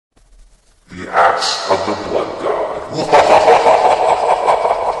The Axe of the Blood God.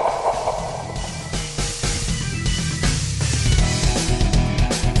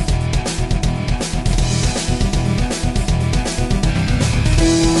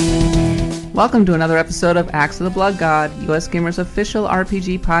 Welcome to another episode of Axe of the Blood God, US Gamer's official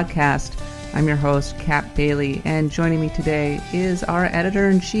RPG podcast. I'm your host, Cap Bailey, and joining me today is our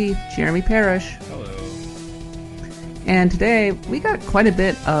editor-in-chief, Jeremy Parrish. Hello. And today, we got quite a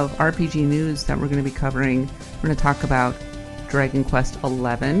bit of RPG news that we're going to be covering. We're going to talk about Dragon Quest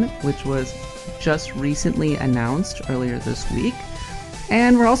XI, which was just recently announced earlier this week.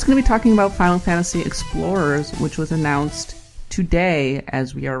 And we're also going to be talking about Final Fantasy Explorers, which was announced today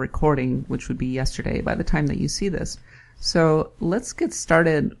as we are recording, which would be yesterday by the time that you see this. So let's get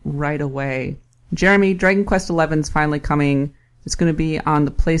started right away. Jeremy, Dragon Quest XI is finally coming. It's going to be on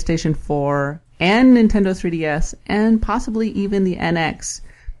the PlayStation 4 and Nintendo 3DS and possibly even the NX.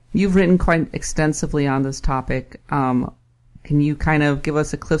 You've written quite extensively on this topic. Can you kind of give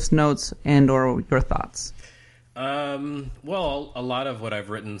us a Cliff's Notes and or your thoughts? Well, a lot of what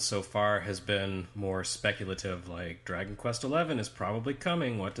I've written so far has been more speculative, like Dragon Quest XI is probably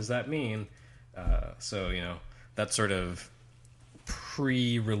coming. What does that mean? So, that sort of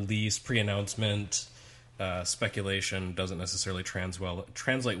pre-release, pre-announcement speculation doesn't necessarily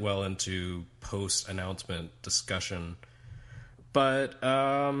translate well into post-announcement discussion. But,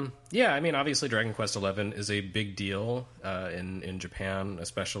 obviously Dragon Quest XI is a big deal in Japan,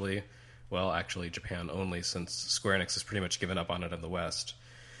 especially. Well, actually, Japan only, since Square Enix has pretty much given up on it in the West.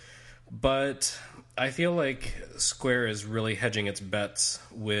 But I feel like Square is really hedging its bets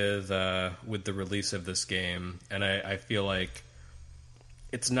with the release of this game, and I feel like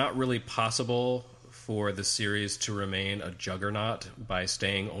it's not really possible for the series to remain a juggernaut by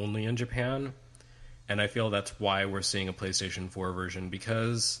staying only in Japan. And I feel that's why we're seeing a PlayStation 4 version,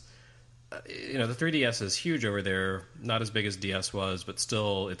 because the 3DS is huge over there, not as big as DS was, but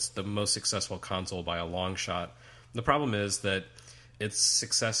still it's the most successful console by a long shot. The problem is that its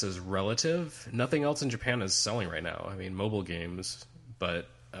success is relative. Nothing else in Japan is selling right now. I mean, mobile games, but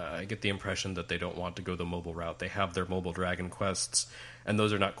I get the impression that they don't want to go the mobile route. They have their mobile Dragon Quests, and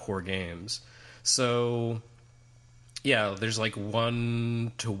those are not core games. So, yeah, there's like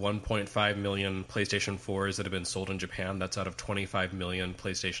 1 to 1.5 million PlayStation 4s that have been sold in Japan. That's out of 25 million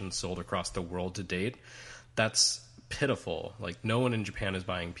PlayStations sold across the world to date. That's pitiful. Like, no one in Japan is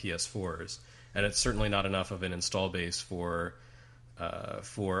buying PS4s, and it's certainly not enough of an install base for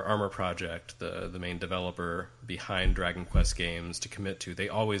Armor Project, the main developer behind Dragon Quest games, to commit to. They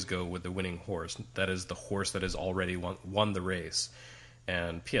always go with the winning horse. That is the horse that has already won the race.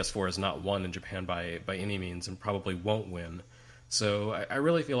 And PS4 is not won in Japan by any means and probably won't win. So I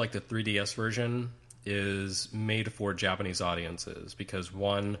really feel like the 3DS version is made for Japanese audiences because,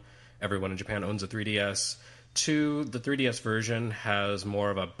 one, everyone in Japan owns a 3DS. Two, the 3DS version has more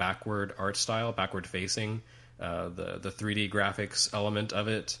of a backward art style, backward facing. The 3D graphics element of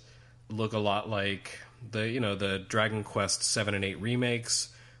it look a lot like the Dragon Quest 7 and 8 remakes,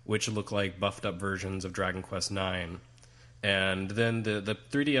 which look like buffed up versions of Dragon Quest 9. And then the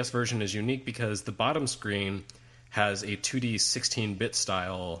 3DS version is unique because the bottom screen has a 2D 16-bit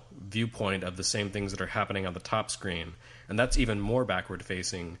style viewpoint of the same things that are happening on the top screen. And that's even more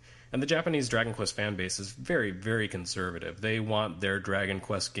backward-facing. And the Japanese Dragon Quest fan base is very, very conservative. They want their Dragon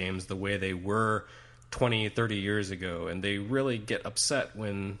Quest games the way they were 20, 30 years ago. And they really get upset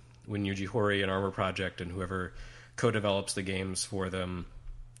when Yuji Horii and Armor Project and whoever co-develops the games for them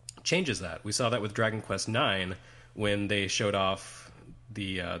changes that. We saw that with Dragon Quest IX, when they showed off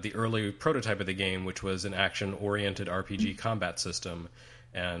the early prototype of the game, which was an action-oriented RPG combat system,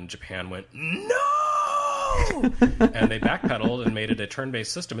 and Japan went, no! And they backpedaled and made it a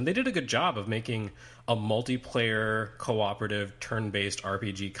turn-based system. And they did a good job of making a multiplayer, cooperative, turn-based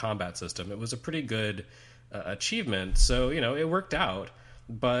RPG combat system. It was a pretty good achievement, so, it worked out.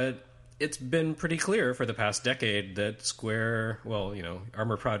 But it's been pretty clear for the past decade that Square,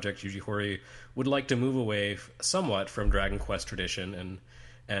 Armor Project, Yuji Horii, would like to move away somewhat from Dragon Quest tradition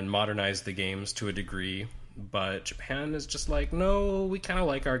and modernize the games to a degree. But Japan is just like, no, we kind of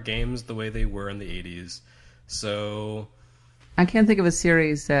like our games the way they were in the 80s. So I can't think of a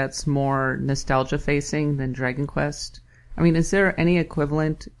series that's more nostalgia-facing than Dragon Quest. I mean, is there any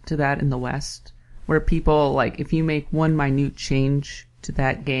equivalent to that in the West? Where people, like, if you make one minute change to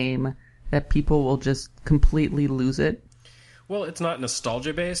that game, that people will just completely lose it? Well, it's not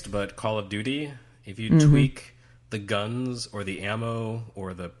nostalgia-based, but Call of Duty, if you tweak the guns or the ammo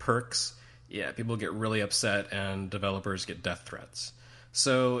or the perks, yeah, people get really upset and developers get death threats.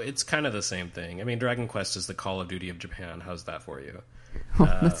 So it's kind of the same thing. I mean, Dragon Quest is the Call of Duty of Japan. How's that for you? Oh,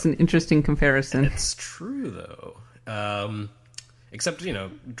 that's an interesting comparison. It's true, though. Except,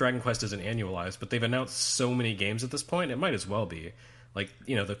 Dragon Quest isn't annualized, but they've announced so many games at this point, it might as well be. Like,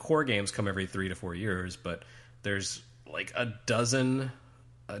 the core games come every 3 to 4 years, but there's like a dozen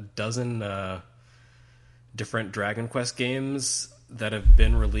different Dragon Quest games that have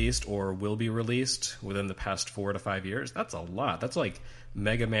been released or will be released within the past 4 to 5 years. That's a lot. That's like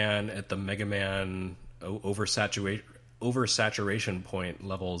Mega Man at the Mega Man oversaturation point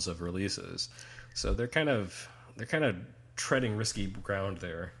levels of releases. So they're kind of treading risky ground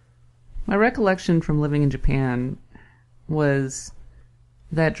there. My recollection from living in Japan was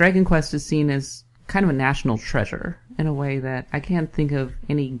that Dragon Quest is seen as kind of a national treasure in a way that I can't think of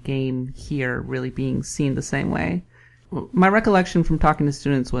any game here really being seen the same way. My recollection from talking to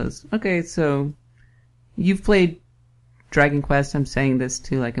students was, okay, so you've played Dragon Quest. I'm saying this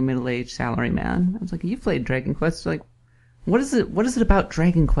to like a middle-aged salaryman. I was like, you've played Dragon Quest. Like, what is it about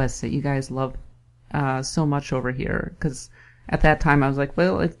Dragon Quest that you guys love so much over here? Because at that time I was like,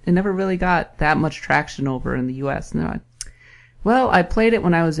 well, it never really got that much traction over in the US. And they're like, well, I played it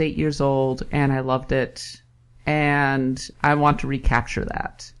when I was 8 years old and I loved it and I want to recapture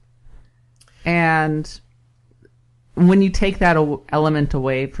that. And when you take that element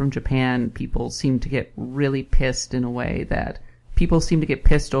away from Japan, people seem to get really pissed in a way that people seem to get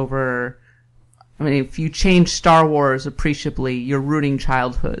pissed over. I mean, if you change Star Wars appreciably, you're rooting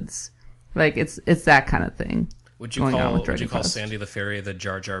childhoods. Like, it's that kind of thing. Would you call Sandy the Fairy the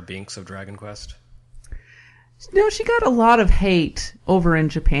Jar Jar Binks of Dragon Quest? No, she got a lot of hate over in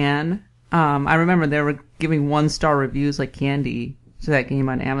Japan. I remember they were giving 1-star reviews like candy to that game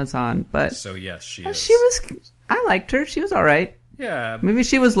on Amazon. But so yes, she is. I liked her. She was all right. Yeah. Maybe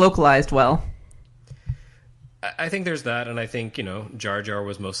she was localized well. I think there's that, and I think, Jar Jar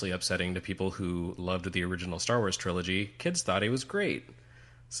was mostly upsetting to people who loved the original Star Wars trilogy. Kids thought he was great.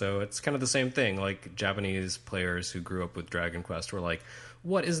 So it's kind of the same thing. Like, Japanese players who grew up with Dragon Quest were like,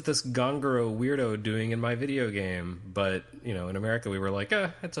 what is this Gongoro weirdo doing in my video game? But, in America we were like,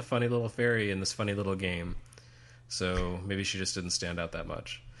 it's a funny little fairy in this funny little game. So maybe she just didn't stand out that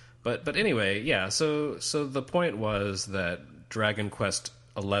much. But anyway, yeah, so the point was that Dragon Quest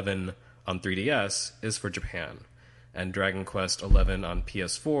XI on 3DS is for Japan, and Dragon Quest XI on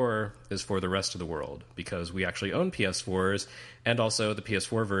PS4 is for the rest of the world, because we actually own PS4s, and also the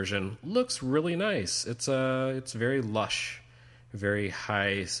PS4 version looks really nice. It's very lush, very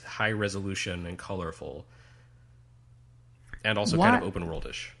high resolution and colorful, and also kind of open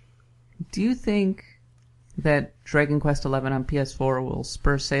worldish. Do you think that Dragon Quest XI on PS4 will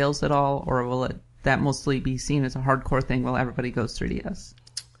spur sales at all, or will that mostly be seen as a hardcore thing while everybody goes 3DS?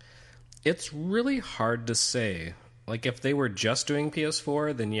 It's really hard to say. Like, if they were just doing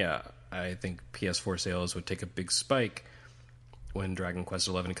PS4, then yeah, I think PS4 sales would take a big spike when Dragon Quest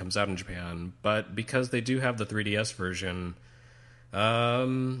XI comes out in Japan. But because they do have the 3DS version,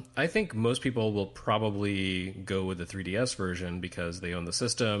 I think most people will probably go with the 3DS version because they own the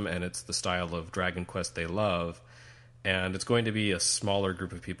system and it's the style of Dragon Quest they love. And it's going to be a smaller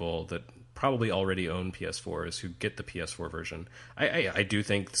group of people that probably already own PS4s who get the PS4 version. I do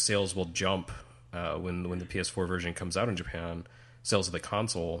think sales will jump when the PS4 version comes out in Japan, sales of the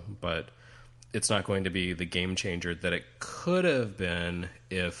console, but it's not going to be the game changer that it could have been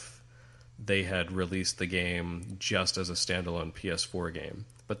if they had released the game just as a standalone PS4 game.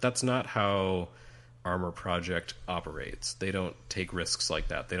 But that's not how Armor Project operates. They don't take risks like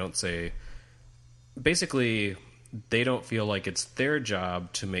that. They don't say... Basically, they don't feel like it's their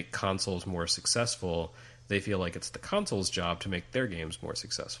job to make consoles more successful. They feel like it's the console's job to make their games more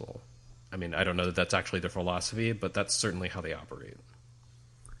successful. I mean, I don't know that that's actually their philosophy, but that's certainly how they operate.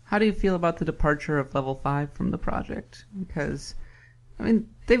 How do you feel about the departure of Level 5 from the project? Because, I mean,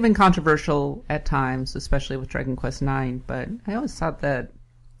 they've been controversial at times, especially with Dragon Quest IX, but I always thought that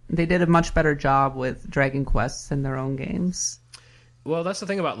they did a much better job with Dragon Quests than their own games. Well, that's the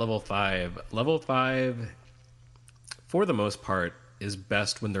thing about Level 5. Level 5, for the most part, is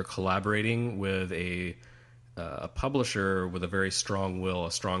best when they're collaborating with a publisher with a very strong will,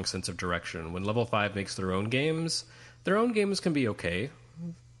 a strong sense of direction. When Level 5 makes their own games can be okay,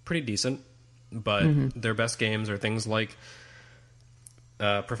 pretty decent, but their best games are things like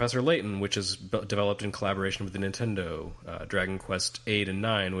Professor Layton, which is developed in collaboration with the Nintendo, Dragon Quest 8 and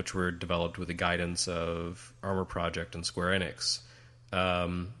 9, which were developed with the guidance of Armor Project and Square Enix.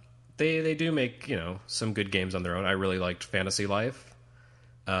 They do make, some good games on their own. I really liked Fantasy Life,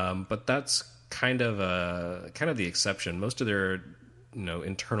 but that's kind of the exception. Most of their,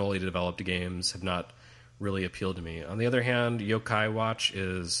 internally developed games have not really appealed to me. On the other hand, Yokai Watch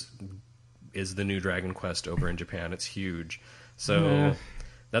is the new Dragon Quest over in Japan. It's huge. So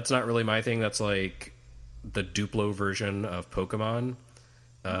that's not really my thing. That's like the Duplo version of Pokemon.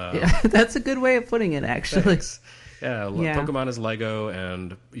 Yeah, that's a good way of putting it, actually. Thanks. Yeah, Yeah. Pokemon is Lego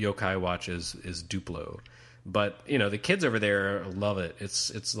and Yokai Watch is Duplo. But, the kids over there love it.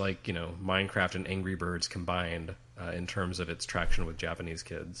 It's like, Minecraft and Angry Birds combined in terms of its traction with Japanese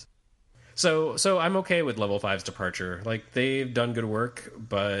kids. So I'm okay with Level 5's departure. Like, they've done good work,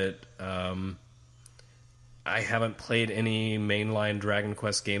 but I haven't played any mainline Dragon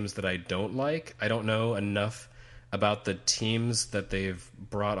Quest games that I don't like. I don't know enough about the teams that they've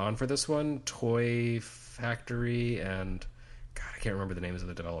brought on for this one. Toy Factory and... God, I can't remember the names of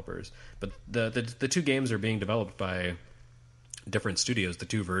the developers. But the two games are being developed by different studios, the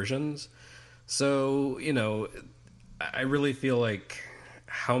two versions. So, I really feel like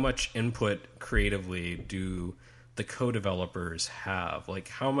how much input creatively do the co-developers have? Like,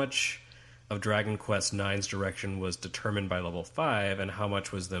 how much of Dragon Quest IX's direction was determined by Level 5, and how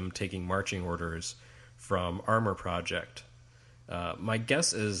much was them taking marching orders from Armor Project? My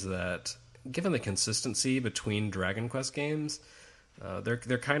guess is that, given the consistency between Dragon Quest games, they're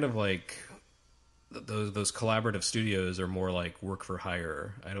kind of like those collaborative studios are more like work for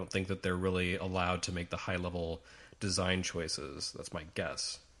hire. I don't think that they're really allowed to make the high level design choices. That's my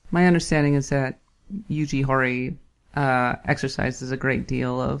guess. My understanding is that Yuji Horii exercises a great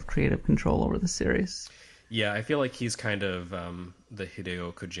deal of creative control over the series. Yeah, I feel like he's kind of the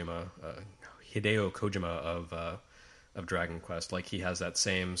Hideo Kojima of Dragon Quest. Like, he has that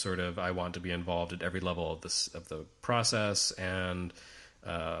same sort of I want to be involved at every level of the process, and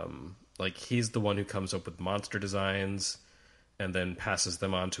like, he's the one who comes up with monster designs and then passes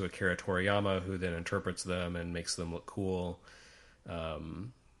them on to Akira Toriyama, who then interprets them and makes them look cool.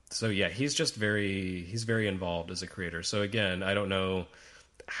 So yeah, he's very involved as a creator. So again, I don't know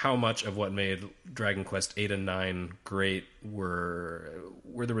how much of what made Dragon Quest 8 and 9 great were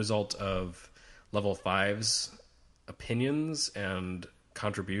the result of Level 5's opinions and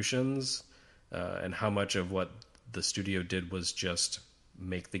contributions, and how much of what the studio did was just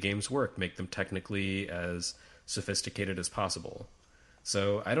make the games work, make them technically as sophisticated as possible.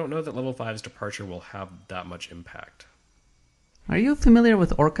 So I don't know that Level 5's departure will have that much impact. Are you familiar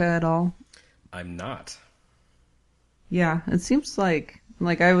with Orca at all? I'm not. Yeah, it seems like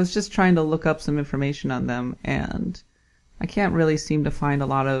I was just trying to look up some information on them, and I can't really seem to find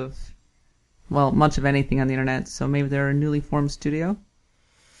much of anything on the internet, so maybe they're a newly formed studio?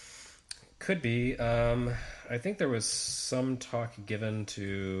 Could be. I think there was some talk given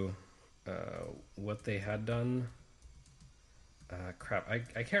to what they had done.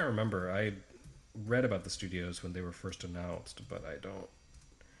 I can't remember. I read about the studios when they were first announced, but I don't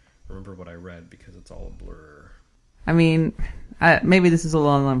remember what I read because it's all a blur. I mean, maybe this is a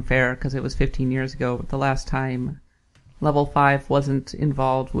little unfair because it was 15 years ago, but the last time Level 5 wasn't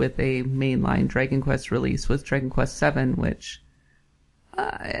involved with a mainline Dragon Quest release was Dragon Quest VII, which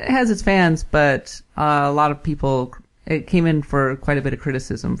it has its fans, but a lot of people, it came in for quite a bit of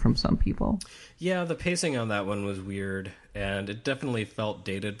criticism from some people. Yeah, the pacing on that one was weird, and it definitely felt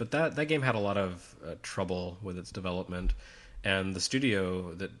dated, but that game had a lot of trouble with its development, and the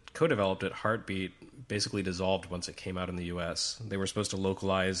studio that co-developed it, Heartbeat, basically dissolved once it came out in the US. They were supposed to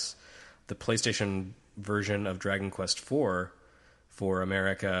localize the PlayStation version of Dragon Quest IV for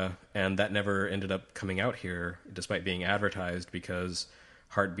America, and that never ended up coming out here, despite being advertised, because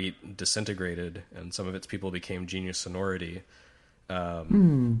Heartbeat disintegrated, and some of its people became Genius Sonority. But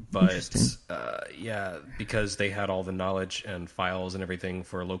yeah, because they had all the knowledge and files and everything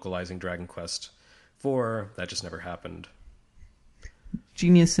for localizing Dragon Quest IV, that just never happened.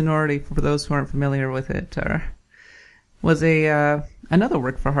 Genius Sonority, for those who aren't familiar with it, was another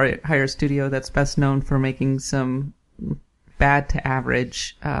work for hire studio that's best known for making some bad to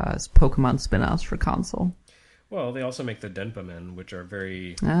average Pokemon spin-offs for console. Well, they also make the Denpamen, which are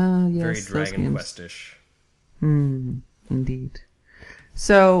very Dragon Quest-ish. Indeed.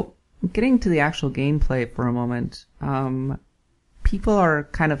 So, getting to the actual gameplay for a moment, people are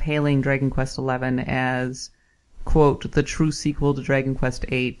kind of hailing Dragon Quest XI as, quote, the true sequel to Dragon Quest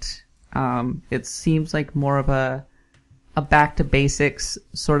VIII. It seems like more of a back to basics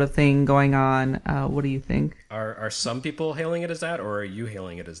sort of thing going on. What do you think? Are some people hailing it as that, or are you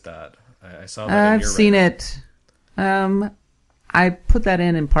hailing it as that? I saw that. I've seen it. I put that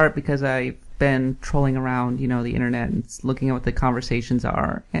in part because I've been trolling around, the internet and looking at what the conversations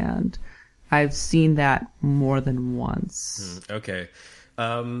are, and I've seen that more than once. Okay.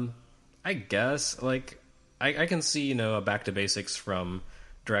 I guess, like, I can see, a back to basics from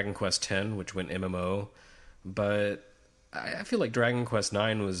Dragon Quest X, which went MMO, but I feel like Dragon Quest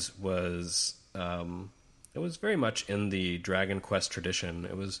IX was it was very much in the Dragon Quest tradition.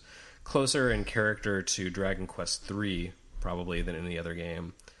 It was closer in character to Dragon Quest III, probably, than any other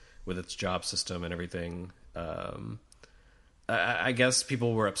game, with its job system and everything. I guess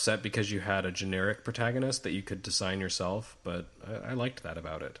people were upset because you had a generic protagonist that you could design yourself, but I liked that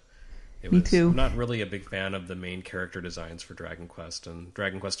about it. Me too. I'm not really a big fan of the main character designs for Dragon Quest, and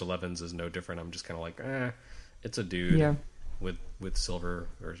Dragon Quest XI's is no different. I'm just kind of like, it's a dude with silver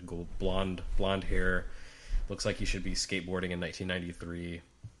or gold blonde hair. Looks like he should be skateboarding in 1993.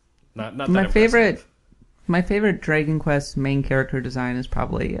 Not that impressive. My favorite Dragon Quest main character design is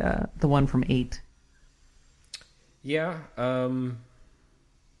probably the one from 8. Yeah, I'm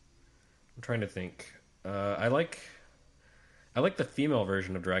trying to think. I like the female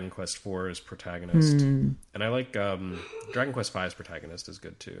version of Dragon Quest IV's protagonist, and I like Dragon Quest V's protagonist is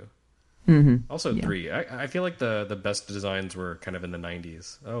good too. Mm-hmm. Also 3. I feel like the best designs were kind of in the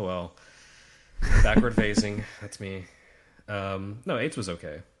 90s. Oh well, backward facing. That's me. No, 8's was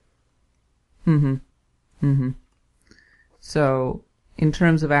okay. So, in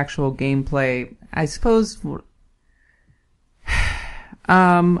terms of actual gameplay, I suppose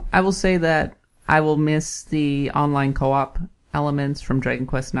I will say that I will miss the online co-op elements from Dragon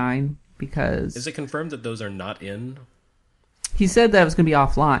Quest IX because... Is it confirmed that those are not in? He said that it was going to be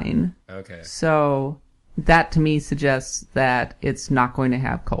offline. Okay. So, that to me suggests that it's not going to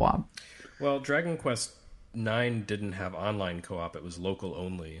have co-op. Well, Dragon Quest IX didn't have online co-op. It was local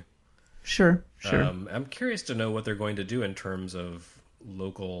only. Sure. I'm curious to know what they're going to do in terms of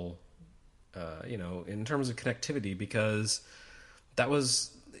local, in terms of connectivity, because that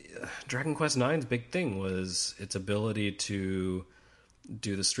was Dragon Quest IX's big thing was its ability to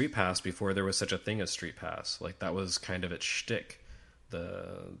do the Street Pass before there was such a thing as Street Pass. Like, that was kind of its shtick.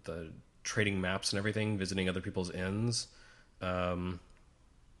 The trading maps and everything, visiting other people's inns.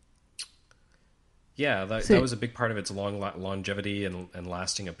 Yeah, that was a big part of its longevity and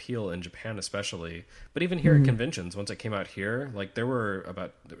lasting appeal in Japan, especially. But even here at conventions, once it came out here, like there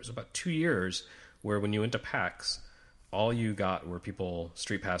was about 2 years where when you went to PAX, all you got were people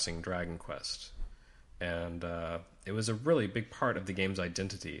street passing Dragon Quest, and it was a really big part of the game's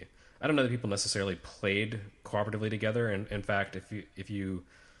identity. I don't know that people necessarily played cooperatively together, and in fact, if you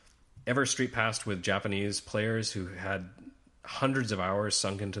ever street passed with Japanese players who had hundreds of hours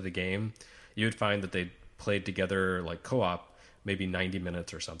sunk into the game, you would find that they played together like co-op maybe 90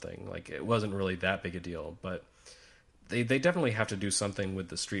 minutes or something. Like, it wasn't really that big a deal, but they definitely have to do something with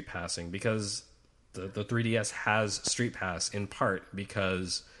the street passing, because the 3DS has Street Pass in part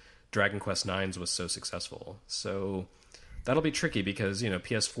because Dragon Quest IX was so successful. So that'll be tricky because,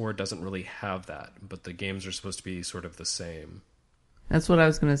 PS4 doesn't really have that, but the games are supposed to be sort of the same. That's what I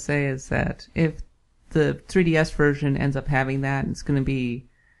was going to say, is that if the 3DS version ends up having that, it's going to be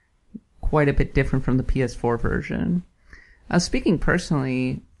quite a bit different from the PS4 version. Speaking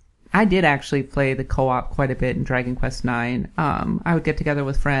personally, I did actually play the co-op quite a bit in Dragon Quest IX. I would get together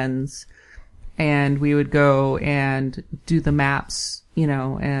with friends, and we would go and do the maps,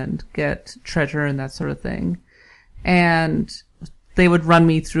 and get treasure and that sort of thing. And they would run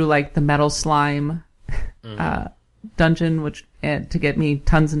me through, like, the metal slime dungeon, to get me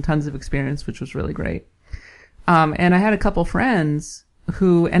tons and tons of experience, which was really great. And I had a couple friends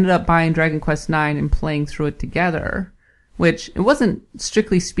who ended up buying Dragon Quest IX and playing through it together, which it wasn't,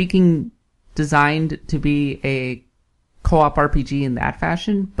 strictly speaking, designed to be a co-op RPG in that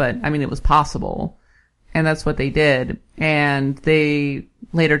fashion, but, I mean, it was possible. And that's what they did. And they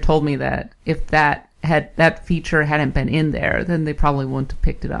later told me that if that feature hadn't been in there, then they probably wouldn't have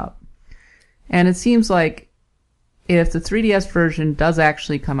picked it up. And it seems like if the 3DS version does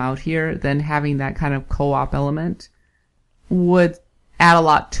actually come out here, then having that kind of co-op element would add a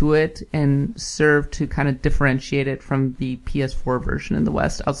lot to it and serve to kind of differentiate it from the PS4 version in the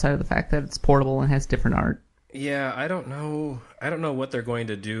West, outside of the fact that it's portable and has different art. Yeah, I don't know what they're going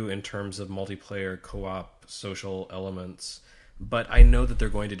to do in terms of multiplayer co-op social elements, but I know that they're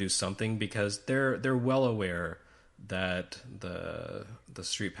going to do something, because they're well aware that the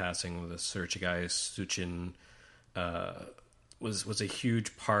street passing, the Suchigai Suchin, was a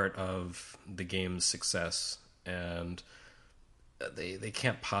huge part of the game's success, and they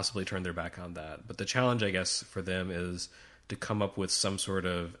can't possibly turn their back on that. But the challenge, I guess, for them is to come up with some sort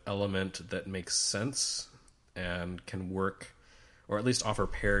of element that makes sense and can work, or at least offer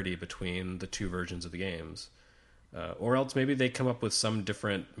parity between the two versions of the games. Or else maybe they come up with some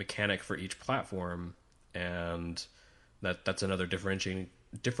different mechanic for each platform, and that's another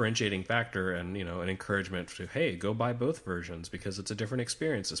differentiating factor, and an encouragement to, hey, go buy both versions because it's a different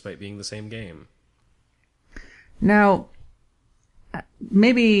experience despite being the same game. Now,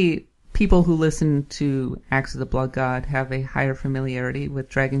 maybe people who listen to Axe of the Blood God have a higher familiarity with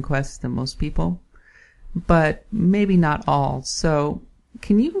Dragon Quest than most people, but maybe not all. So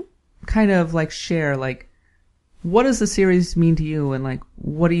can you kind of like share, like, what does the series mean to you, and like,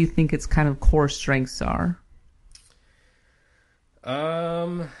 what do you think its kind of core strengths are?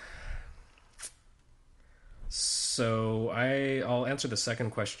 So I'll answer the second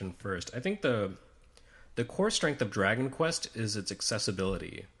question first. I think the core strength of Dragon Quest is its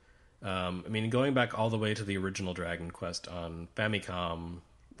accessibility. I mean, going back all the way to the original Dragon Quest on Famicom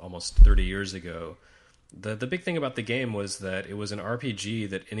almost 30 years ago, the big thing about the game was that it was an RPG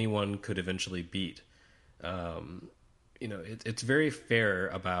that anyone could eventually beat. It's very fair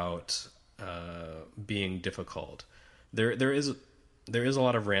about being difficult. There is a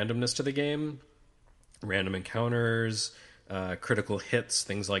lot of randomness to the game, random encounters, critical hits,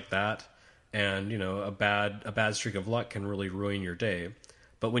 things like that, and a bad streak of luck can really ruin your day.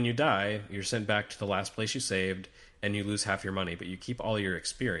 But when you die, you're sent back to the last place you saved, and you lose half your money, but you keep all your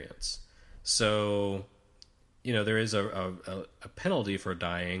experience. So, there is a penalty for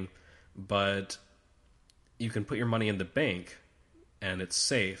dying, but you can put your money in the bank, and it's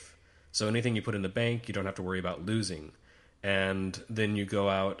safe. So anything you put in the bank, you don't have to worry about losing. And then you go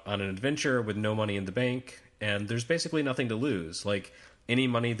out on an adventure with no money in the bank, and there's basically nothing to lose. Like, any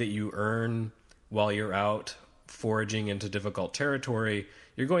money that you earn while you're out foraging into difficult territory,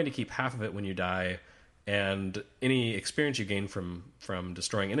 you're going to keep half of it when you die, and any experience you gain from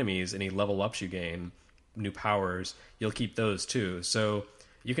destroying enemies, any level ups you gain, new powers, you'll keep those too. So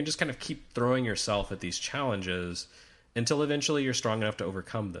you can just kind of keep throwing yourself at these challenges until eventually you're strong enough to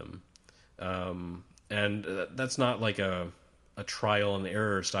overcome them. And that's not like a trial and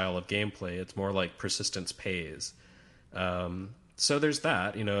error style of gameplay. It's more like persistence pays. So there's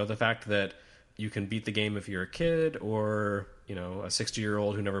that, the fact that you can beat the game if you're a kid or, a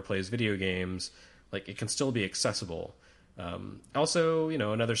 60-year-old who never plays video games. Like, it can still be accessible. Also,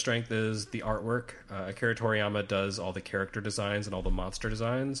 another strength is the artwork. Akira Toriyama does all the character designs and all the monster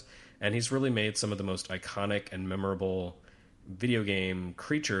designs, and he's really made some of the most iconic and memorable video game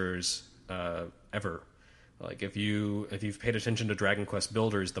creatures ever. Like, if you've paid attention to Dragon Quest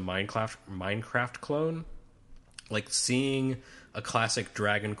Builders, the Minecraft clone, like seeing a classic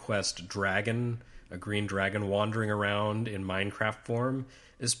Dragon Quest dragon, a green dragon wandering around in Minecraft form,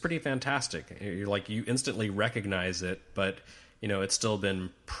 is pretty fantastic. You instantly recognize it, but it's still been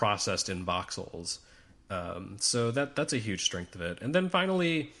processed in voxels. So that's a huge strength of it. And then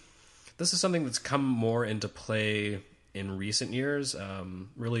finally, this is something that's come more into play in recent years,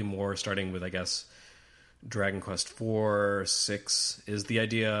 really more starting with, I guess, Dragon Quest 4, 6, is the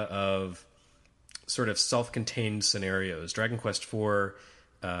idea of sort of self-contained scenarios. Dragon Quest 4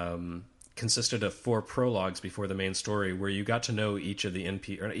 consisted of 4 prologues before the main story, where you got to know each of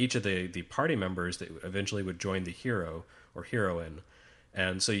the party members that eventually would join the hero or heroine,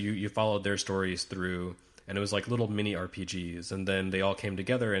 and so you followed their stories through, and it was like little mini RPGs, and then they all came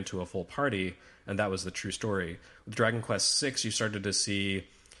together into a full party, and that was the true story. With Dragon Quest 6, you started to see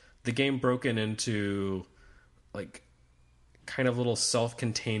the game broken into like kind of little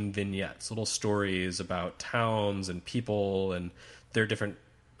self-contained vignettes, little stories about towns and people and their different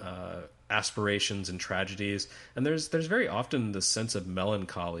aspirations and tragedies. And there's very often this sense of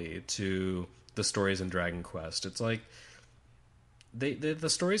melancholy to the stories in Dragon Quest. It's like the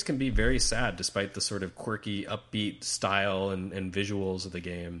stories can be very sad despite the sort of quirky, upbeat style and visuals of the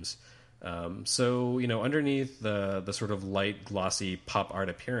games. So, underneath the sort of light, glossy pop art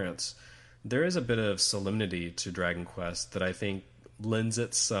appearance, there is a bit of solemnity to Dragon Quest that I think lends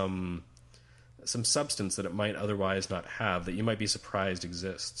it some substance that it might otherwise not have, that you might be surprised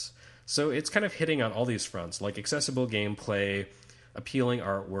exists. So it's kind of hitting on all these fronts, like accessible gameplay, appealing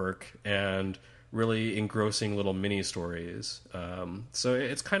artwork, and really engrossing little mini stories. So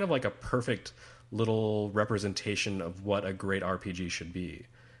it's kind of like a perfect little representation of what a great RPG should be.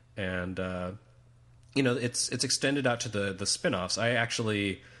 And it's extended out to the spin-offs. I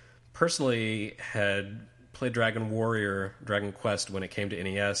actually personally had played Dragon Quest when it came to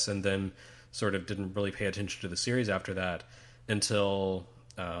NES, and then sort of didn't really pay attention to the series after that until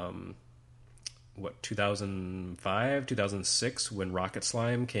 2005, 2006, when Rocket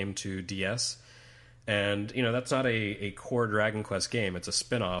Slime came to DS. And that's not a core Dragon Quest game. It's a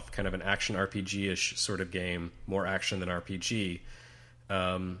spin-off, kind of an action RPG-ish sort of game, more action than RPG.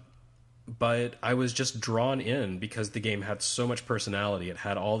 But I was just drawn in because the game had so much personality. It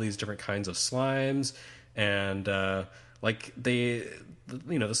had all these different kinds of slimes, and the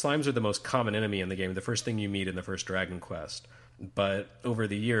slimes are the most common enemy in the game, the first thing you meet in the first Dragon Quest. But over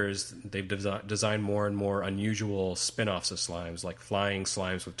the years, they've designed more and more unusual spin-offs of slimes, like flying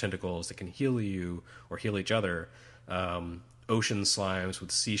slimes with tentacles that can heal you or heal each other, ocean slimes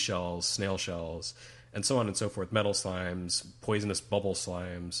with seashells, snail shells, and so on and so forth, metal slimes, poisonous bubble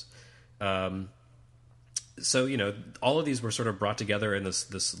slimes. So, all of these were sort of brought together in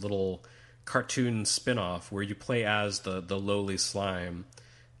this little cartoon spin-off where you play as the lowly slime.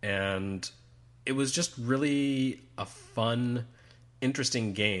 And it was just really a fun,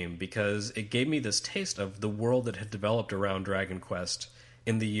 interesting game because it gave me this taste of the world that had developed around Dragon Quest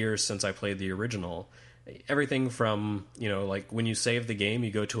in the years since I played the original. Everything from, like when you save the game,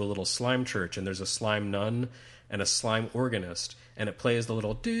 you go to a little slime church and there's a slime nun and a slime organist, and it plays the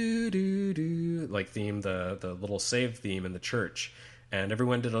little do-do-do like theme, the little save theme in the church. And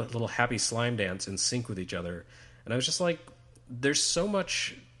everyone did a little happy slime dance in sync with each other. And I was just like, there's so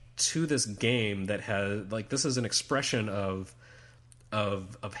much to this game that has, like, this is an expression of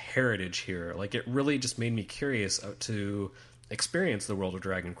heritage here. Like, it really just made me curious to experience the world of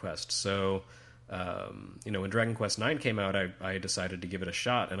Dragon Quest. So, when Dragon Quest IX came out, I decided to give it a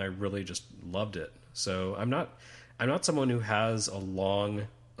shot, and I really just loved it. So I'm not someone who has a long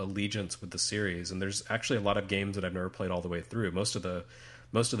allegiance with the series, and there's actually a lot of games that I've never played all the way through. Most of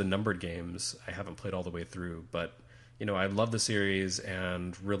the numbered games I haven't played all the way through, but I love the series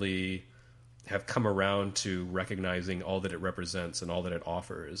and really have come around to recognizing all that it represents and all that it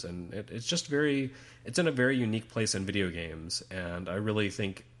offers. And it's in a very unique place in video games. And I really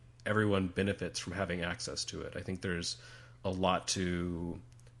think everyone benefits from having access to it. I think there's a lot to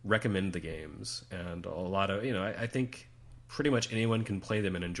recommend the games and a lot of, I think pretty much anyone can play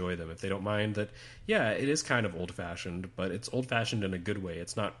them and enjoy them if they don't mind that. Yeah, it is kind of old fashioned, but it's old fashioned in a good way.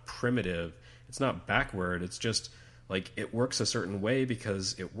 It's not primitive. It's not backward. It's just, like, it works a certain way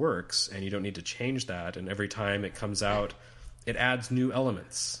because it works, and you don't need to change that. And every time it comes out, it adds new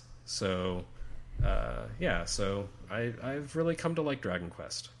elements. So, so I've really come to like Dragon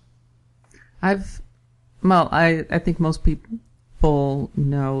Quest. I think most people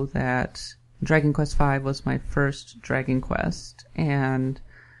know that Dragon Quest V was my first Dragon Quest, and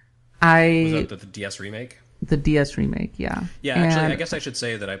Was that the DS remake? The DS remake, yeah. Yeah, actually, I guess I should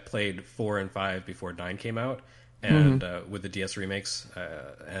say that I played 4 and 5 before 9 came out. And with the DS remakes,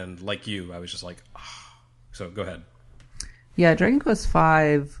 and like you, I was just like, So go ahead. Yeah, Dragon Quest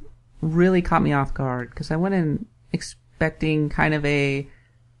V really caught me off guard because I went in expecting kind of maybe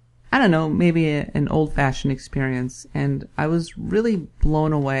an old-fashioned experience, and I was really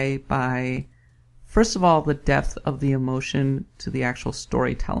blown away by, first of all, the depth of the emotion to the actual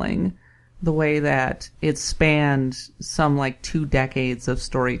storytelling. The way that it spanned some 2 decades of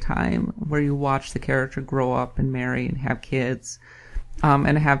story time where you watch the character grow up and marry and have kids,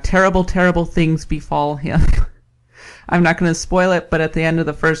 and have terrible, terrible things befall him. I'm not going to spoil it, but at the end of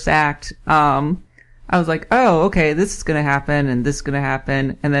the first act, I was like, oh, okay, this is going to happen and this is going to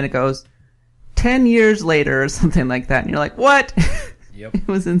happen. And then it goes 10 years later or something like that. And you're like, what? Yep. It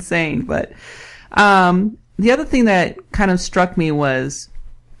was insane. But, the other thing that kind of struck me was,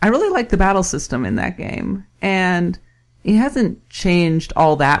 I really like the battle system in that game, and it hasn't changed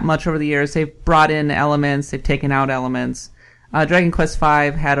all that much over the years. They've brought in elements, they've taken out elements. Dragon Quest V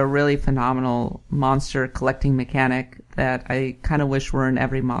had a really phenomenal monster collecting mechanic that I kind of wish were in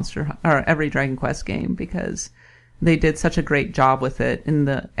every every Dragon Quest game, because they did such a great job with it.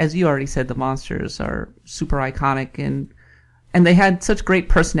 And as you already said, the monsters are super iconic, and they had such great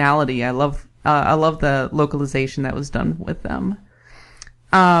personality. I love the localization that was done with them.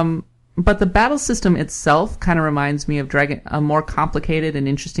 But the battle system itself kind of reminds me of a more complicated and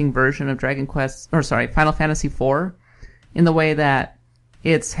interesting version of Final Fantasy IV, in the way that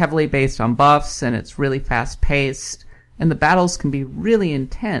it's heavily based on buffs and it's really fast paced, and the battles can be really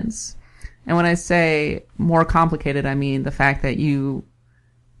intense. And when I say more complicated, I mean the fact that you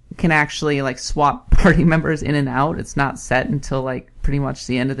can actually swap party members in and out. It's not set until pretty much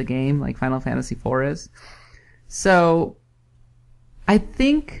the end of the game, like Final Fantasy IV is. So I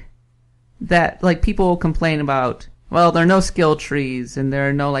think that people will complain about, well, there are no skill trees and there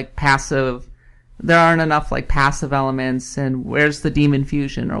are no there aren't enough passive elements, and where's the demon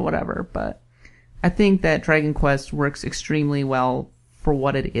fusion or whatever. But I think that Dragon Quest works extremely well for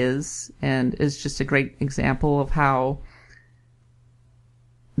what it is, and is just a great example of how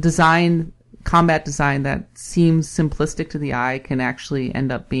combat design that seems simplistic to the eye can actually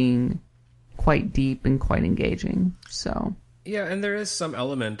end up being quite deep and quite engaging. So yeah, and there is some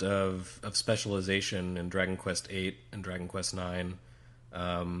element of specialization in Dragon Quest VIII and Dragon Quest IX.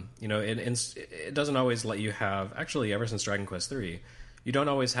 It doesn't always let you have... Actually, ever since Dragon Quest III, you don't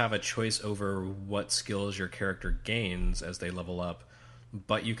always have a choice over what skills your character gains as they level up,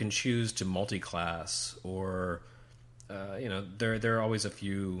 but you can choose to multi-class or there are always a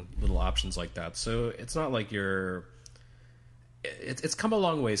few little options like that. So it's not like it's come a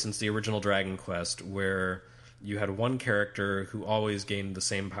long way since the original Dragon Quest, where you had one character who always gained the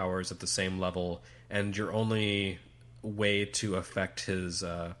same powers at the same level, and your only way to affect his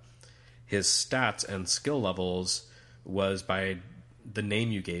stats and skill levels was by the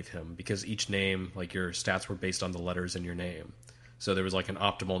name you gave him, because each name, like your stats were based on the letters in your name. So there was like an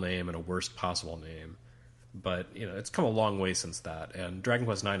optimal name and a worst possible name. But, it's come a long way since that. And Dragon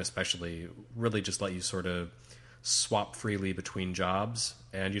Quest IX especially really just let you sort of swap freely between jobs.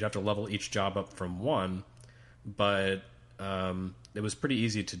 And you'd have to level each job up from 1. But it was pretty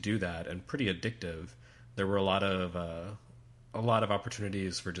easy to do that and pretty addictive. There were a lot of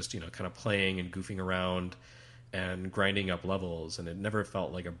opportunities for just, kind of playing and goofing around and grinding up levels. And it never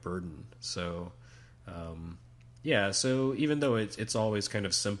felt like a burden. So... so even though it's always kind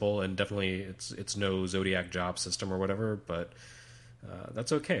of simple, and definitely it's no Zodiac job system or whatever, but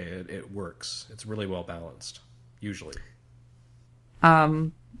that's okay. It works. It's really well balanced, usually.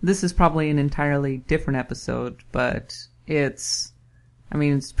 This is probably an entirely different episode, but it's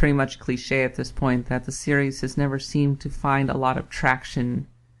pretty much cliche at this point that the series has never seemed to find a lot of traction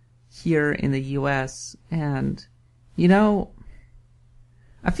here in the US, and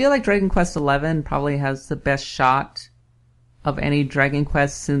I feel like Dragon Quest XI probably has the best shot of any Dragon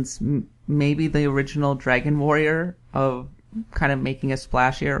Quest since maybe the original Dragon Warrior of kind of making a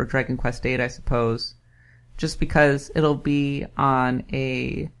splash here, or Dragon Quest VIII, I suppose. Just because it'll be on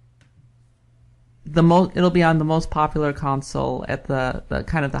the most popular console at the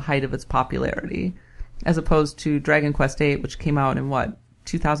kind of the height of its popularity, as opposed to Dragon Quest VIII, which came out in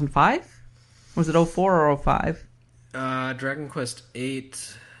 2005? Was it 04 or 05? Dragon Quest VIII,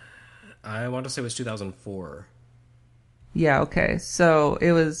 I want to say it was 2004. Yeah, okay. So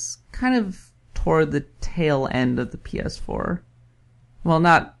it was kind of toward the tail end of the PS4. Well,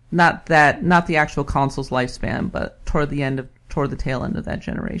 not the actual console's lifespan, but toward the tail end of that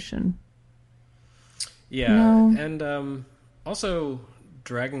generation. Yeah, No. And also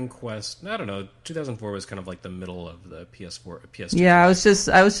Dragon Quest, I don't know, 2004 was kind of like the middle of the PS2. Yeah, I was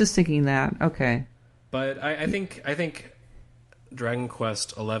just thinking that. Okay. But I think Dragon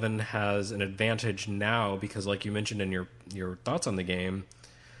Quest XI has an advantage now because, like you mentioned in your thoughts on the game,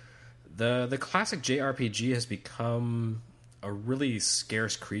 the classic JRPG has become a really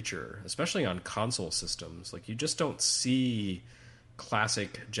scarce creature, especially on console systems. Like, you just don't see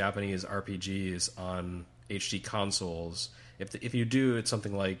classic Japanese RPGs on HD consoles. If you do, it's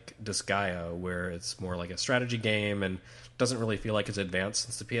something like Disgaea, where it's more like a strategy game and doesn't really feel like it's advanced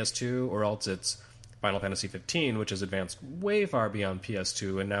since the PS2, or else it's Final Fantasy 15, which has advanced way far beyond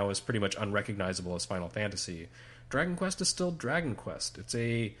PS2 and now is pretty much unrecognizable as Final Fantasy. Dragon Quest is still Dragon Quest. It's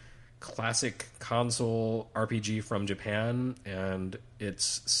a classic console RPG from Japan, and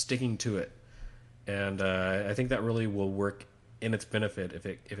it's sticking to it. And I think that really will work in its benefit if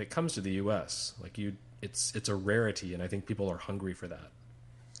it comes to the US. It's a rarity, and I think people are hungry for that.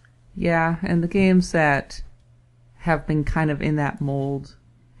 Yeah, and the games that have been kind of in that mold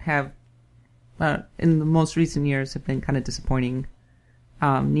have, in the most recent years, have been kind of disappointing.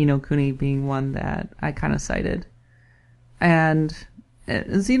 Ni no Kuni being one that I kind of cited. And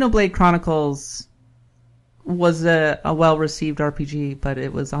Xenoblade Chronicles was a well-received RPG, but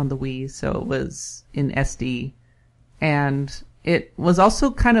it was on the Wii, so it was in SD. And it was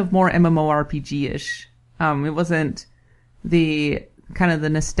also kind of more MMORPG-ish. It wasn't the kind of the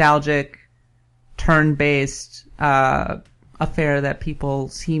nostalgic turn-based affair that people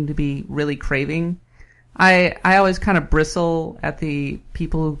seem to be really craving. I always kind of bristle at the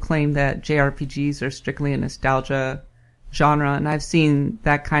people who claim that JRPGs are strictly a nostalgia genre, and I've seen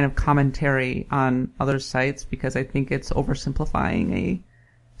that kind of commentary on other sites because I think it's oversimplifying a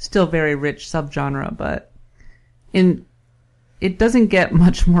still very rich subgenre, but it doesn't get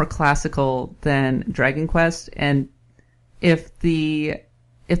much more classical than Dragon Quest, and if the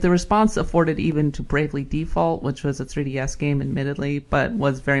response afforded even to Bravely Default, which was a 3DS game admittedly, but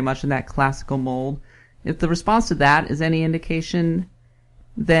was very much in that classical mold, if the response to that is any indication,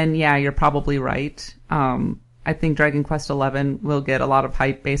 then yeah, you're probably right. I think Dragon Quest XI will get a lot of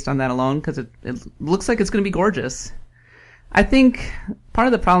hype based on that alone because it looks like it's going to be gorgeous. I think part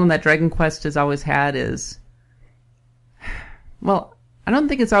of the problem that Dragon Quest has always had is, well, I don't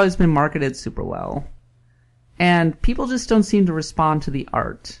think it's always been marketed super well. And people just don't seem to respond to the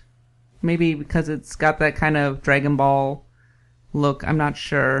art. Maybe because it's got that kind of Dragon Ball look, I'm not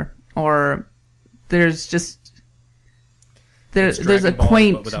sure. Or there's just... there's a Dragon Ball,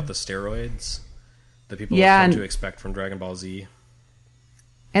 quaint, but without the steroids that people Yeah, have come and- to expect from Dragon Ball Z.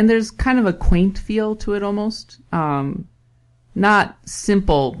 and there's kind of a quaint feel to it almost. Not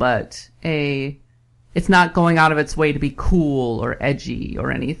simple, but it's not going out of its way to be cool or edgy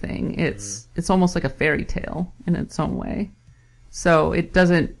or anything. It's almost like a fairy tale in its own way. So it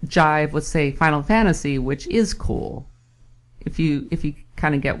doesn't jive with, say, Final Fantasy, which is cool. If you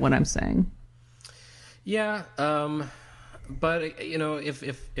kind of get what I'm saying. Yeah, but you know,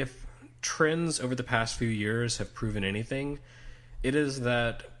 if trends over the past few years have proven anything, it is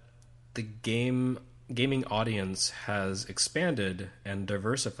that the gaming audience has expanded and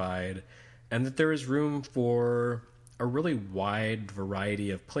diversified, and that there is room for a really wide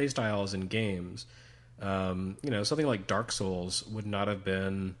variety of playstyles in games. You know, something like Dark Souls would not have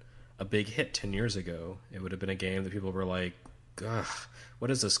been a big hit 10 years ago. It would have been a game that people were like, ugh,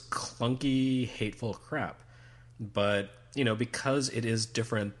 what is this clunky, hateful crap? But, you know, because it is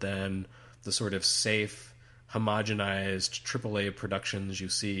different than the sort of safe, homogenized AAA productions you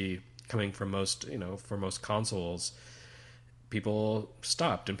see coming from most consoles, people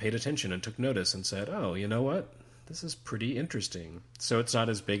stopped and paid attention and took notice and said, oh, you know what? This is pretty interesting. So it's not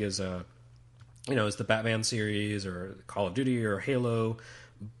as big as as the Batman series or Call of Duty or Halo,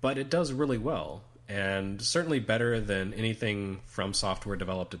 but it does really well, and certainly better than anything From Software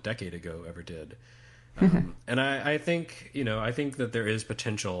developed a decade ago ever did. And I think that there is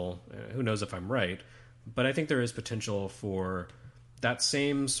potential. Who knows if I'm right, but I think there is potential for that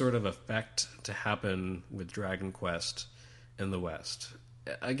same sort of effect to happen with Dragon Quest in the West.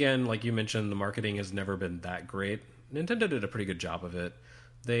 Again, like you mentioned, the marketing has never been that great. Nintendo did a pretty good job of it.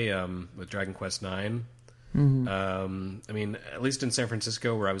 They with Dragon Quest IX. I mean, at least in San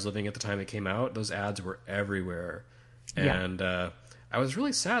Francisco, where I was living at the time it came out, those ads were everywhere, and I was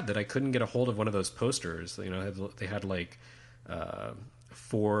really sad that I couldn't get a hold of one of those posters. You know, they had like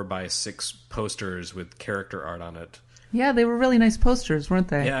 4x6 posters with character art on it. Yeah, they were really nice posters, weren't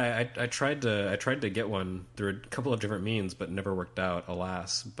they? Yeah, I tried to get one through a couple of different means, but never worked out,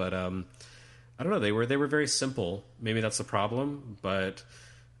 alas. But I don't know. They were very simple. Maybe that's the problem, but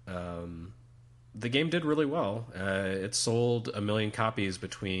the game did really well. It sold 1 million copies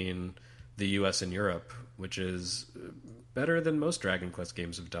between the U.S. and Europe, which is better than most Dragon Quest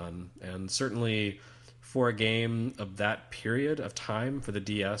games have done, and certainly for a game of that period of time for the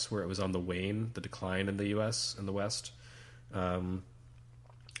DS, where it was on the wane, the decline in the U.S. and the West.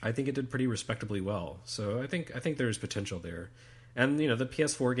 I think it did pretty respectably well. So I think there's potential there. And, you know, the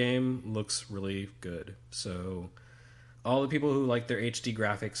PS4 game looks really good. So all the people who like their HD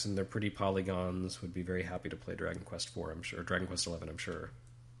graphics and their pretty polygons would be very happy to play Dragon Quest 4, I'm sure. Dragon Quest 11, I'm sure.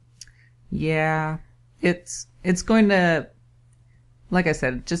 Yeah. It's going to, like I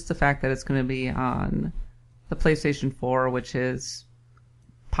said, just the fact that it's going to be on the PlayStation 4, which is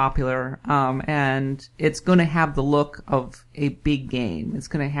popular, and it's going to have the look of a big game. It's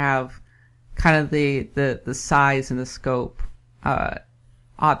going to have kind of the size and the scope,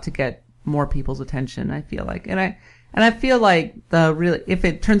 ought to get more people's attention, I feel like. And I feel like if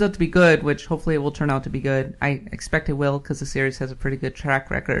it turns out to be good, which hopefully it will turn out to be good, I expect it will because the series has a pretty good track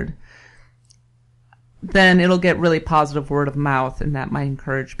record, then it'll get really positive word of mouth, and that might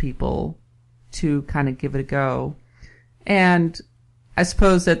encourage people to kind of give it a go. And I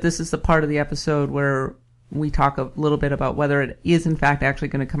suppose that this is the part of the episode where we talk a little bit about whether it is in fact actually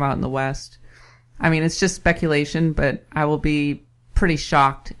going to come out in the West. I mean, it's just speculation, but I will be pretty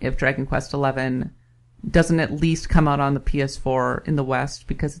shocked if Dragon Quest XI doesn't at least come out on the PS4 in the West,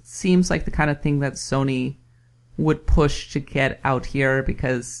 because it seems like the kind of thing that Sony would push to get out here,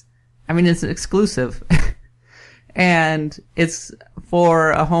 because, I mean, it's exclusive. And it's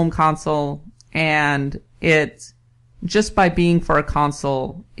for a home console, and it's just by being for a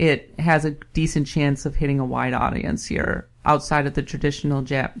console, it has a decent chance of hitting a wide audience here outside of the traditional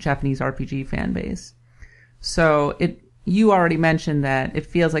Japanese RPG fan base. So you already mentioned that it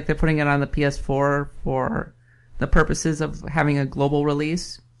feels like they're putting it on the PS4 for the purposes of having a global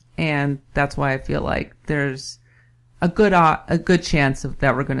release, and that's why I feel like there's a good chance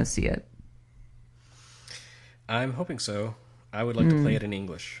that we're going to see it. I'm hoping so. I would like to play it in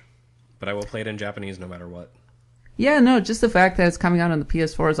English, but I will play it in Japanese no matter what. Yeah, no, just the fact that it's coming out on the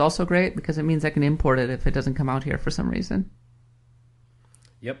PS4 is also great, because it means I can import it if it doesn't come out here for some reason.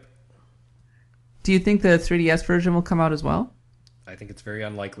 Yep. Do you think the 3DS version will come out as well? I think it's very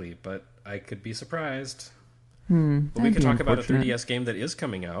unlikely, but I could be surprised. But we that'd could be talk about a unfortunate. 3DS game that is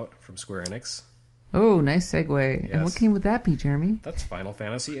coming out from Square Enix. Oh, nice segue. And what Yes. game would that be, Jeremy? That's Final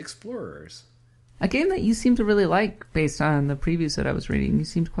Fantasy Explorers. A game that you seem to really like based on the previews that I was reading. You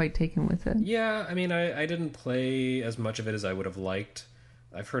seemed quite taken with it. Yeah, I mean, I didn't play as much of it as I would have liked.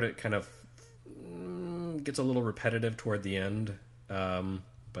 I've heard it kind of gets a little repetitive toward the end,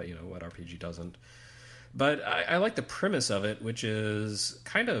 but you know, what RPG doesn't? But I like the premise of it, which is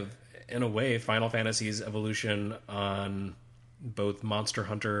kind of, in a way, Final Fantasy's evolution on both Monster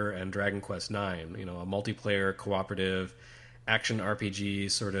Hunter and Dragon Quest IX. You know, a multiplayer, cooperative, action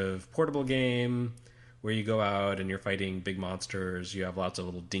RPG sort of portable game where you go out and you're fighting big monsters. You have lots of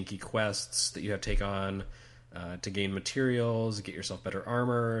little dinky quests that you have to take on to gain materials, get yourself better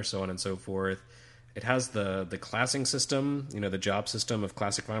armor, so on and so forth. It has the classing system, you know, the job system of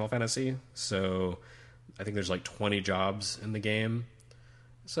classic Final Fantasy. So I think there's like 20 jobs in the game.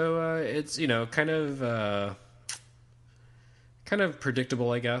 So it's, you know, kind of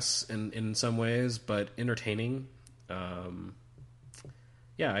predictable, I guess, in some ways, but entertaining.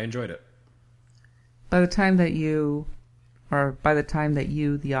 Yeah, I enjoyed it. By the time that you,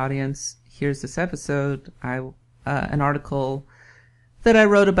 the audience, hears this episode, an article that I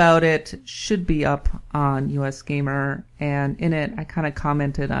wrote about it should be up on US Gamer, and in it I kind of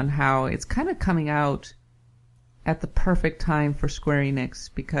commented on how it's kind of coming out at the perfect time for Square Enix,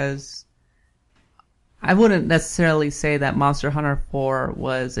 because I wouldn't necessarily say that Monster Hunter 4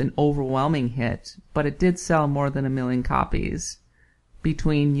 was an overwhelming hit, but it did sell more than 1 million copies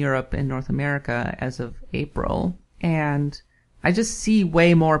between Europe and North America as of April. And I just see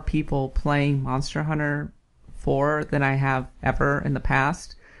way more people playing Monster Hunter 4 than I have ever in the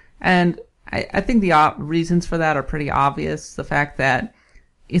past. And I think the reasons for that are pretty obvious. The fact that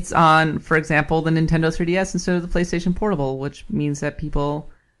it's on, for example, the Nintendo 3DS instead of the PlayStation Portable, which means that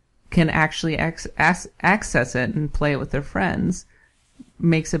people can actually access it and play it with their friends,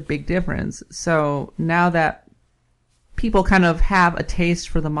 makes a big difference. So now that people kind of have a taste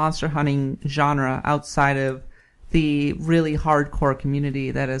for the monster hunting genre outside of the really hardcore community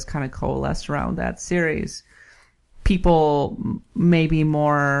that has kind of coalesced around that series, people may be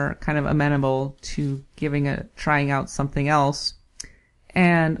more kind of amenable to trying out something else.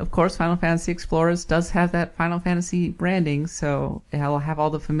 And of course, Final Fantasy Explorers does have that Final Fantasy branding, so it'll have all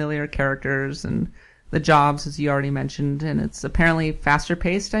the familiar characters and the jobs, as you already mentioned, and it's apparently faster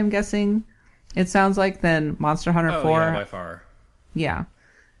paced, I'm guessing. It sounds like, than Monster Hunter 4. Yeah, by far. Yeah.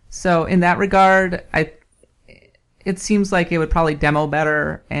 So in that regard, it seems like it would probably demo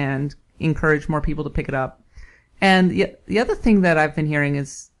better and encourage more people to pick it up. And the other thing that I've been hearing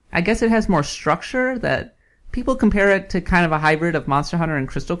is, I guess it has more structure, that people compare it to kind of a hybrid of Monster Hunter and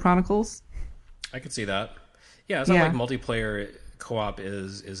Crystal Chronicles. I could see that. Yeah, it's not like multiplayer co-op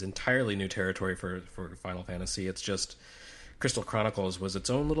is entirely new territory for Final Fantasy. It's just Crystal Chronicles was its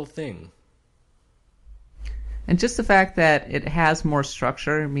own little thing. And just the fact that it has more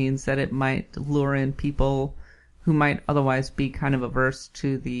structure means that it might lure in people who might otherwise be kind of averse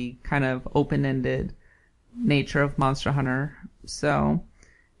to the kind of open-ended nature of Monster Hunter. So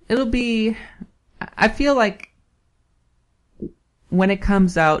it'll be, I feel like when it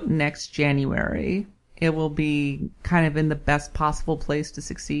comes out next January, it will be kind of in the best possible place to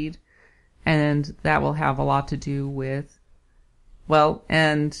succeed. And that will have a lot to do with, well,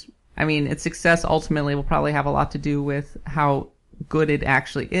 and I mean, its success ultimately will probably have a lot to do with how good it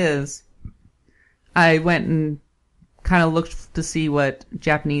actually is. I went and kind of looked to see what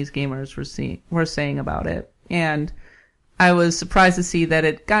Japanese gamers were saying about it, and I was surprised to see that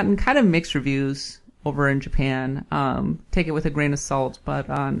it gotten kind of mixed reviews over in Japan. Take it with a grain of salt, but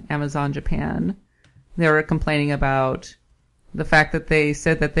on Amazon Japan, they were complaining about the fact that they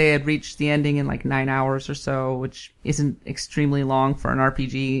said that they had reached the ending in like 9 hours or so, which isn't extremely long for an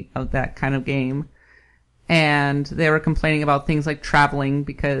RPG of that kind of game. And they were complaining about things like traveling,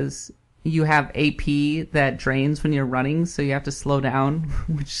 because you have AP that drains when you're running, so you have to slow down,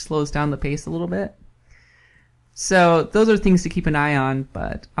 which slows down the pace a little bit. So those are things to keep an eye on,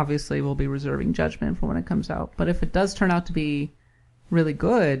 but obviously we'll be reserving judgment for when it comes out. But if it does turn out to be really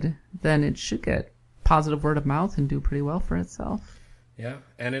good, then it should get positive word of mouth and do pretty well for itself. Yeah,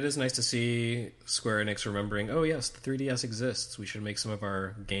 and it is nice to see Square Enix remembering, oh yes, the 3DS exists. We should make some of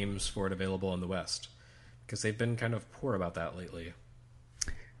our games for it available in the West. Because they've been kind of poor about that lately.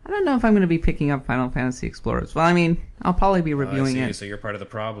 I don't know if I'm going to be picking up Final Fantasy Explorers. Well, I mean, I'll probably be reviewing it. So you're part of the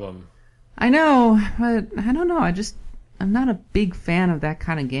problem. I know, but I don't know. I'm not a big fan of that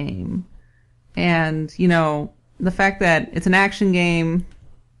kind of game. And, you know, the fact that it's an action game,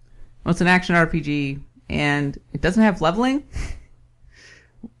 well, it's an action RPG, and it doesn't have leveling,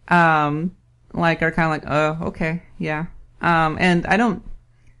 like, are kind of like, oh, okay, yeah. And I don't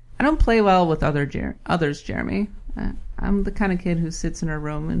play well with others, Jeremy. I'm the kind of kid who sits in her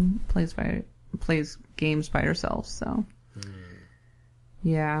room and plays by plays games by herself. So,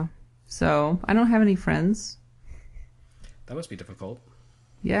 yeah. So I don't have any friends. That must be difficult.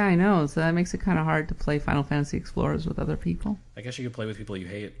 Yeah, I know. So that makes it kind of hard to play Final Fantasy Explorers with other people. I guess you could play with people you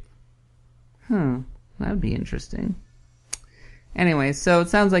hate. That would be interesting. Anyway, so it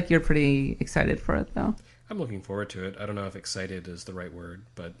sounds like you're pretty excited for it, though. I'm looking forward to it. I don't know if excited is the right word,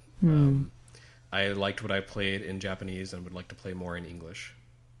 but I liked what I played in Japanese and would like to play more in English.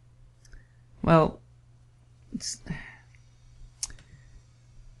 Well,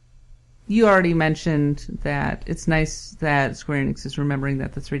 you already mentioned that it's nice that Square Enix is remembering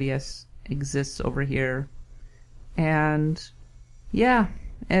that the 3DS exists over here. And, yeah,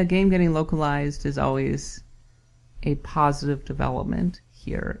 a game getting localized is always a positive development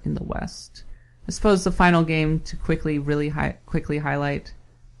here in the West. I suppose the final game to quickly highlight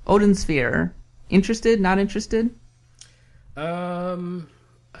Odin Sphere. Interested? Not interested?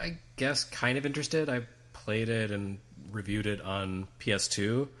 I guess kind of interested. I played it and reviewed it on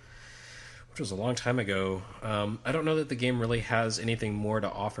PS2, which was a long time ago. I don't know that the game really has anything more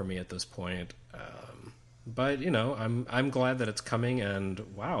to offer me at this point. But, you know, I'm glad that it's coming, and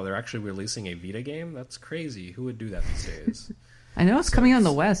wow, they're actually releasing a Vita game? That's crazy. Who would do that these days? I know it's coming on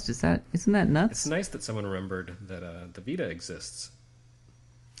the West. Isn't that nuts? It's nice that someone remembered that the Vita exists.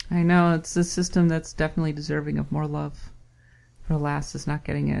 I know, it's a system that's definitely deserving of more love. For alas, is not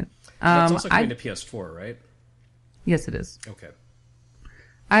getting it. That's also coming to PS4, right? Yes, it is. Okay.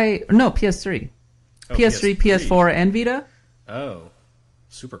 No, PS3. Oh, PS3, PS4, and Vita? Oh.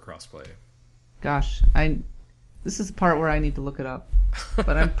 Super crossplay. Gosh, this is the part where I need to look it up.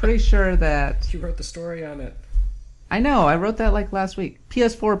 But I'm pretty sure that... You wrote the story on it. I know, I wrote that like last week.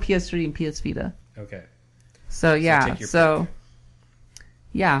 PS4, PS3, and PS Vita. Okay. So yeah, take your pick.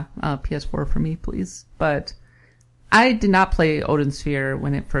 Yeah, PS4 for me, please. But I did not play Odin Sphere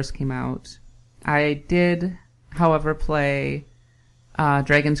when it first came out. I did, however, play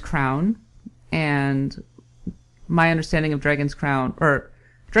Dragon's Crown, and my understanding of Dragon's Crown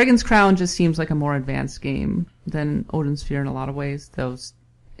just seems like a more advanced game than Odin Sphere in a lot of ways, though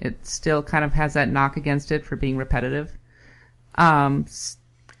it still kind of has that knock against it for being repetitive. Odin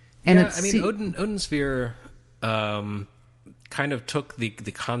Sphere kind of took the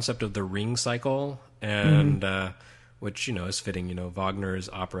concept of the ring cycle and which, you know, is fitting, you know, Wagner's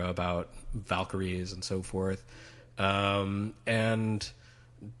opera about Valkyries and so forth, and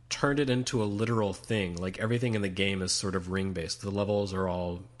turned it into a literal thing. Like, everything in the game is sort of ring-based. The levels are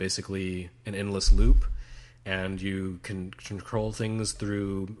all basically an endless loop, and you can control things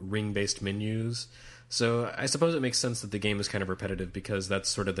through ring-based menus. So I suppose it makes sense that the game is kind of repetitive because that's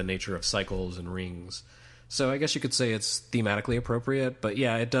sort of the nature of cycles and rings. So I guess you could say it's thematically appropriate, but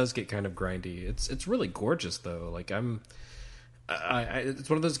yeah, it does get kind of grindy. It's really gorgeous, though. Like, it's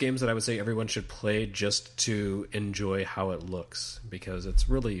one of those games that I would say everyone should play just to enjoy how it looks, because it's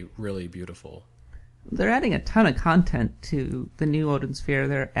really, really beautiful. They're adding a ton of content to the new Odin Sphere.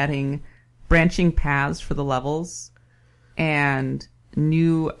 They're adding branching paths for the levels, and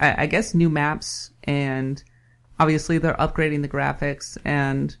new maps, and obviously they're upgrading the graphics,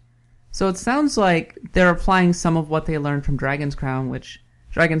 and so it sounds like they're applying some of what they learned from Dragon's Crown, which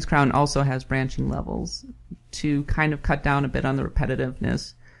Dragon's Crown also has branching levels, to kind of cut down a bit on the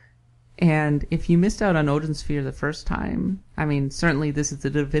repetitiveness. And if you missed out on Odin Sphere the first time, I mean, certainly this is the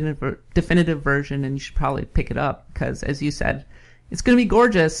definitive version, and you should probably pick it up, because, as you said, it's going to be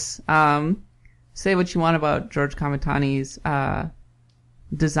gorgeous. Say what you want about George Kamitani's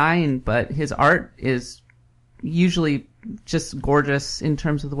design, but his art is usually just gorgeous in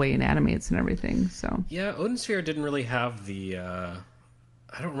terms of the way it animates and everything. So yeah, Odin Sphere didn't really have the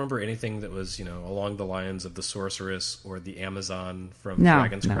I don't remember anything that was, you know, along the lines of the sorceress or the Amazon from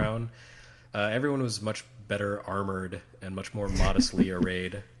Dragon's Crown. Everyone was much better armored and much more modestly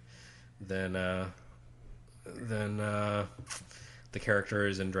arrayed than the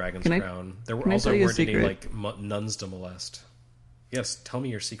characters in Dragon's Crown. There were also weren't any like nuns to molest. Yes, tell me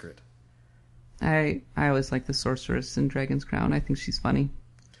your secret. I always like the sorceress in Dragon's Crown. I think she's funny.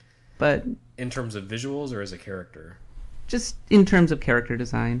 But in terms of visuals or as a character? Just in terms of character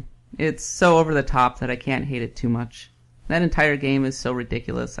design. It's so over the top that I can't hate it too much. That entire game is so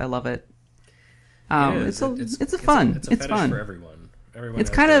ridiculous. I love it. It's fun. It's fun for everyone. It's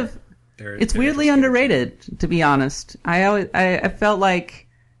kind of it's weirdly underrated, to be honest. I felt like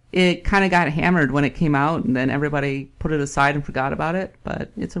it kind of got hammered when it came out, and then everybody put it aside and forgot about it.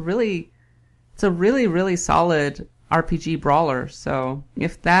 But it's a really, really solid RPG brawler. So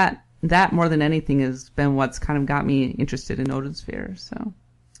if that more than anything has been what's kind of got me interested in Odin Sphere.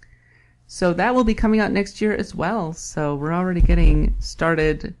 So that will be coming out next year as well. So we're already getting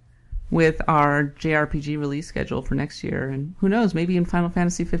started with our JRPG release schedule for next year. And who knows, maybe even Final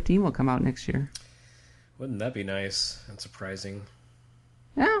Fantasy 15 will come out next year. Wouldn't that be nice and surprising?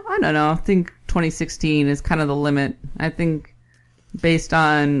 Yeah, I don't know. I think 2016 is kind of the limit. I think based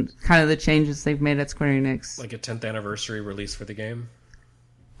on kind of the changes they've made at Square Enix. Like a 10th anniversary release for the game?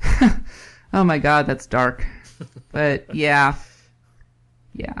 Oh my god, that's dark. But yeah.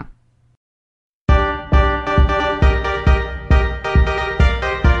 Yeah.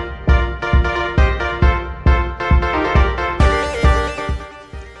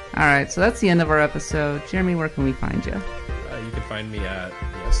 Alright, so that's the end of our episode. Jeremy, where can we find you? You can find me at,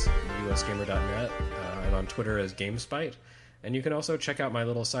 usgamer.net. I'm on Twitter as GameSpite. And you can also check out my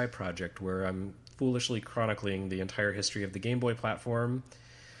little side project where I'm foolishly chronicling the entire history of the Game Boy platform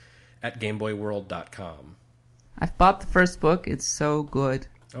at GameBoyWorld.com. I've bought the first book. It's so good.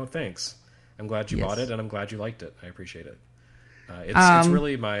 Oh, thanks. I'm glad you Yes. bought it, and I'm glad you liked it. I appreciate it. It's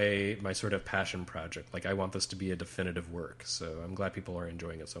really my sort of passion project. Like, I want this to be a definitive work, so I'm glad people are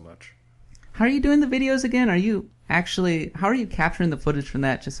enjoying it so much. How are you doing the videos again? How are you capturing the footage from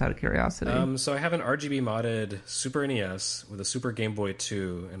that, just out of curiosity? So I have an RGB modded Super NES with a Super Game Boy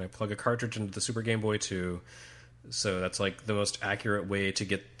 2, and I plug a cartridge into the Super Game Boy 2, so that's like the most accurate way to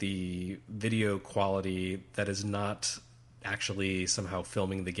get the video quality that is not actually somehow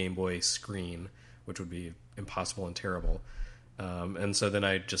filming the Game Boy screen, which would be impossible and terrible. And so then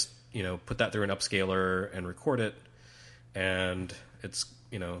I just, put that through an upscaler and record it, and it's,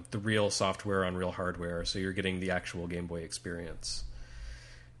 the real software on real hardware, so you're getting the actual Game Boy experience.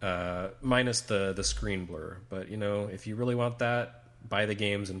 Minus the screen blur. But, if you really want that, buy the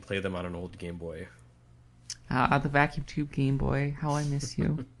games and play them on an old Game Boy. The vacuum tube Game Boy. How I miss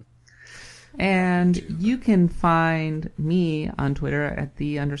you. And you can find me on Twitter at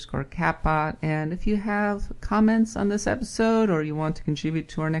 @the_catbot. And if you have comments on this episode or you want to contribute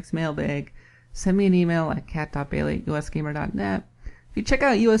to our next mailbag, send me an email at cat.bailey@usgamer.net. If you check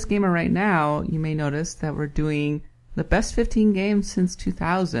out US Gamer right now, you may notice that we're doing the best 15 games since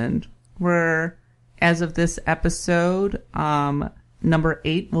 2000. We're, as of this episode, number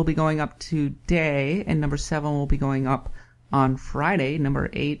 8 will be going up today, and number 7 will be going up on Friday. Number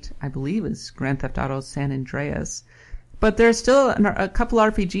 8, I believe, is Grand Theft Auto San Andreas. But there's still a couple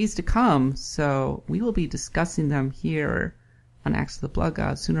RPGs to come, so we will be discussing them here on Axe of the Blood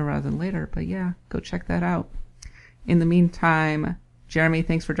God sooner rather than later. But yeah, go check that out. In the meantime, Jeremy,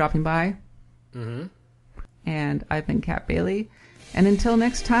 thanks for dropping by. Mm-hmm. And I've been Kat Bailey. And until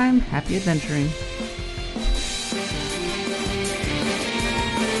next time, happy adventuring.